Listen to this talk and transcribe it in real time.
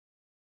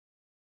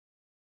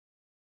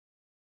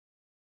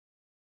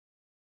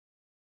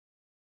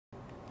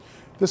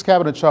This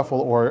cabinet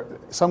shuffle, or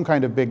some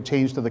kind of big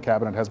change to the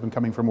cabinet, has been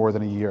coming for more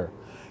than a year.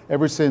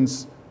 Ever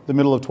since the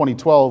middle of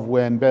 2012,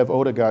 when Bev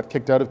Oda got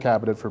kicked out of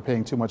cabinet for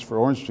paying too much for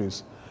orange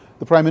juice,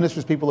 the Prime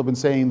Minister's people have been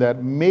saying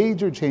that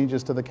major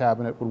changes to the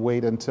cabinet would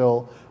wait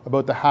until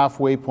about the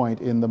halfway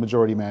point in the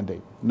majority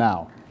mandate,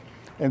 now.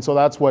 And so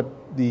that's what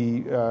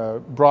the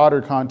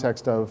broader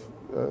context of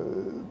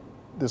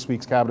this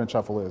week's cabinet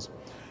shuffle is.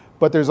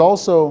 But there's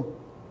also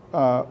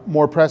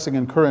more pressing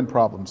and current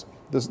problems.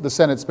 The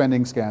Senate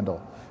spending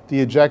scandal, the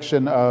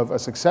ejection of a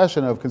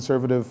succession of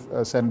Conservative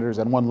senators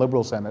and one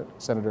Liberal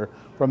senator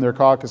from their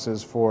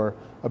caucuses for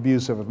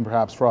abusive and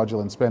perhaps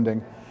fraudulent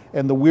spending,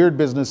 and the weird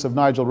business of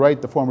Nigel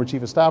Wright, the former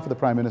Chief of Staff of the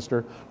Prime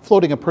Minister,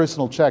 floating a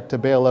personal check to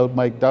bail out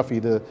Mike Duffy,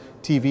 the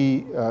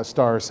TV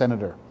star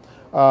senator.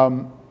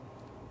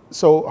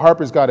 So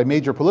Harper's got a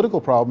major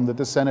political problem that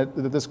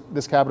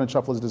this cabinet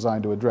shuffle is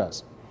designed to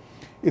address.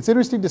 It's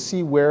interesting to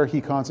see where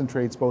he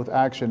concentrates both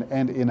action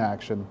and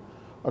inaction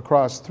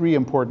across three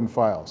important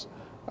files: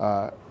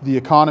 the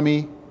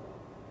economy,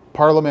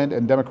 Parliament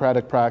and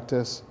democratic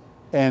practice,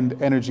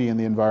 and energy and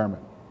the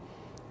environment.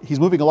 He's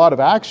moving a lot of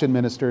action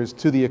ministers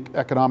to the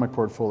economic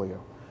portfolio.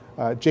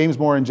 James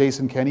Moore and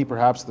Jason Kenney,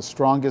 perhaps the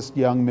strongest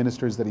young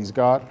ministers that he's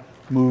got,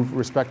 move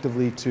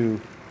respectively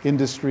to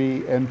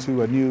industry and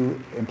to a new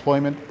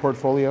employment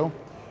portfolio.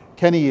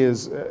 Kenney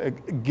is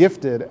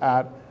gifted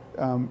at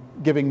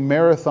giving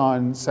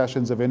marathon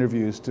sessions of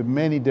interviews to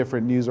many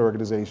different news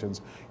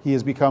organizations. He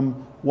has become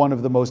one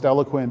of the most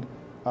eloquent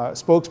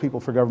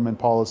spokespeople for government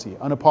policy,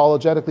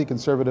 unapologetically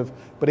conservative,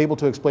 but able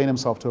to explain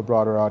himself to a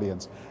broader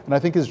audience. And I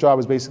think his job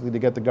is basically to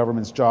get the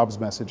government's jobs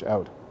message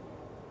out.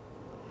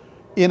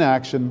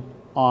 Inaction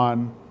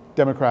on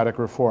democratic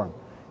reform.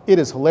 It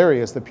is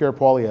hilarious that Pierre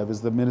Poilievre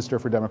is the Minister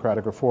for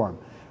Democratic Reform,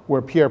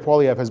 where Pierre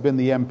Poilievre has been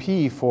the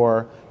MP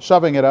for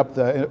shoving it up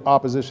the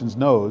opposition's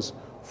nose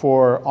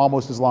for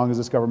almost as long as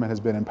this government has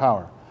been in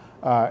power.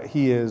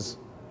 He is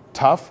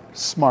tough,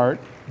 smart,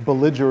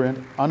 belligerent,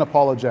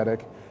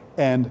 unapologetic,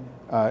 and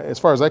as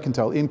far as I can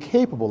tell,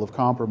 incapable of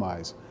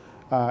compromise.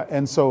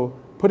 And so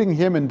putting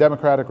him in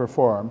democratic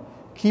reform,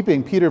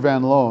 keeping Peter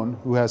Van Loan,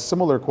 who has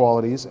similar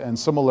qualities and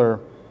similar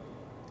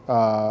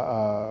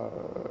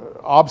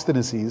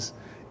obstinacies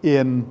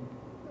in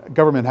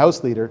government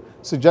House Leader,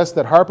 suggests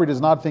that Harper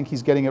does not think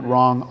he's getting it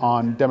wrong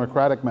on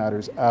democratic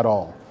matters at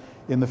all.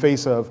 In the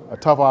face of a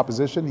tough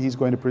opposition, he's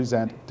going to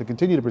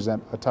continue to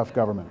present a tough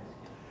government.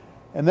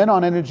 And then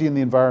on energy and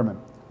the environment,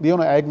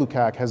 Leona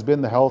Aglukkaq has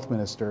been the health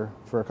minister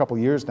for a couple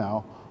years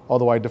now,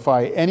 although I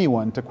defy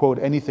anyone to quote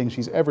anything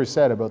she's ever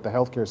said about the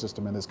healthcare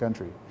system in this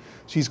country.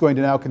 She's going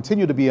to now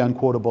continue to be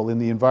unquotable in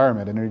the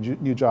environment in her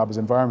new job as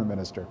environment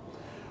minister.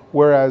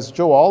 Whereas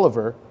Joe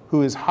Oliver,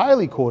 who is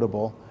highly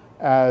quotable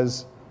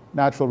as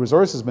natural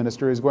resources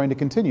minister, is going to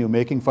continue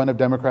making fun of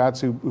Democrats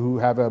who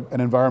have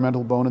an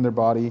environmental bone in their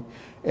body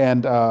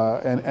and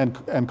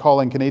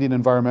calling Canadian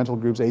environmental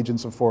groups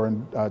agents of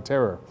foreign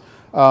terror.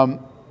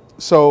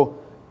 So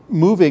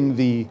moving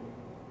the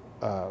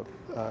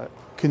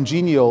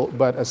congenial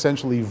but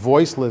essentially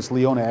voiceless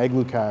Leona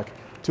Aglukkaq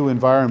to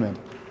environment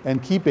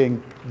and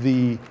keeping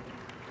the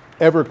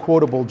ever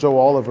quotable Joe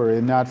Oliver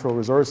in natural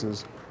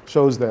resources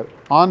shows that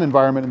on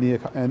environment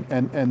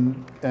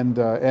and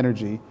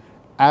energy,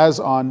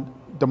 as on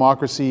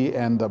democracy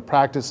and the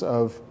practice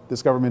of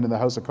this government in the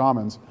House of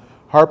Commons,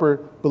 Harper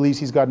believes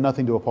he's got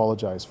nothing to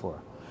apologize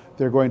for.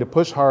 They're going to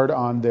push hard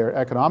on their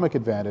economic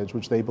advantage,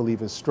 which they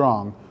believe is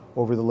strong,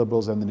 over the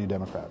Liberals and the New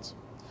Democrats.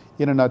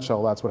 In a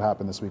nutshell, that's what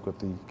happened this week with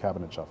the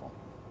cabinet shuffle.